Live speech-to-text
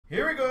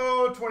Here we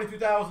go,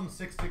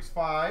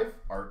 22,665,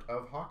 Art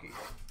of Hockey.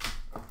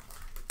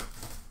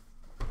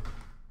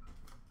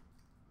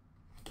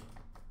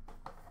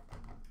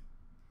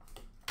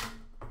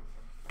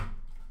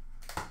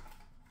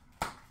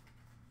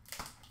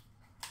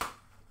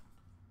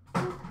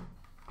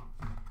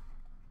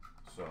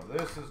 So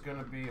this is going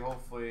to be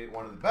hopefully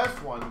one of the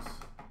best ones.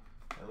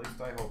 At least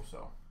I hope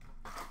so.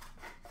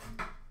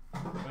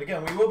 But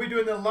again, we will be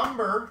doing the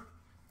lumber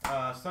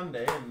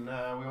Sunday, and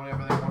we only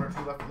have I think 1 or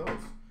 2 left of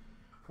those.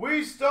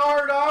 We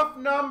start off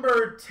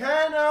number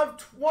 10 of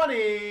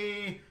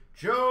 20,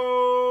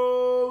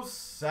 Joe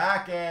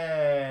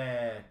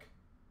Sakic.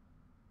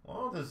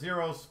 Well, the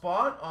 0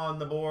 spot on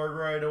the board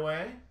right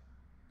away.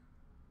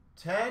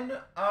 10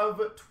 of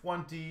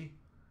 20,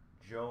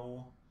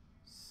 Joe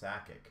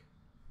Sakic.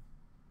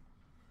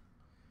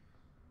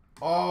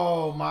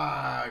 Oh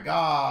my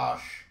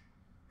gosh.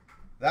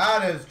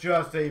 That is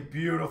just a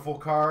beautiful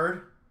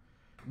card.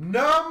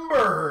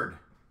 Numbered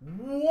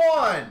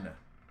 1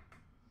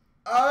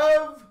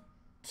 of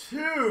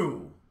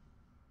 2.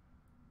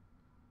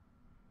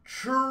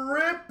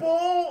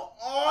 Triple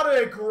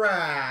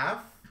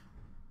autograph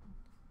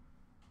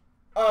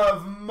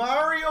of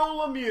Mario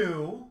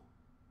Lemieux,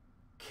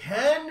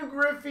 Ken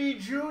Griffey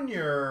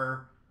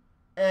Jr.,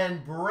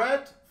 and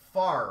Brett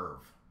Favre.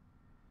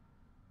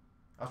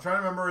 I was trying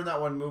to remember in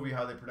that one movie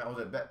how they pronounce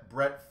it.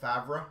 Brett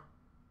Favre?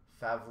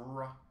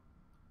 Favre?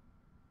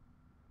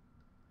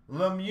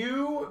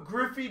 Lemieux,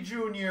 Griffey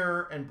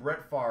Jr., and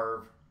Brett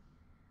Favre.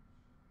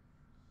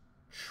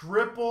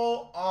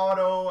 Triple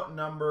auto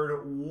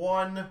numbered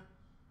 1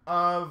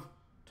 of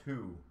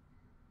 2.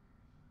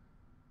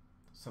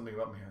 Something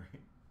about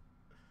Mary.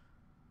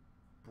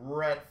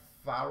 Brett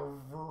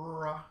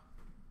Favre.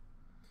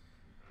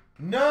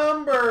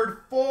 Numbered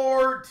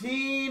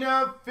 14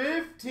 of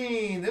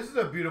 15. This is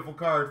a beautiful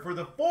card for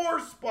the 4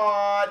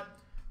 spot.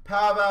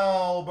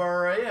 Pavel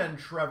Bure and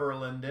Trevor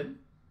Linden.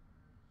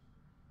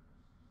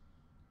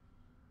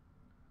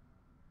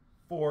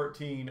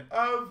 14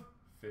 of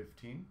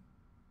 15.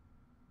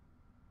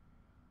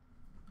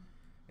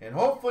 And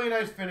hopefully a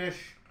nice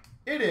finish.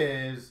 It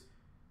is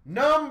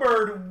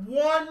numbered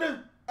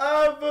 1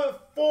 of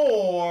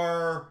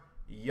 4.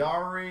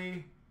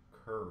 Yari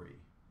Curry.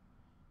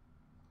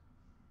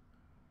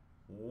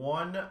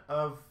 1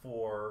 of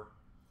 4.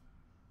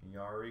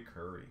 Yari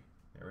Curry.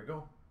 There we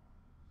go.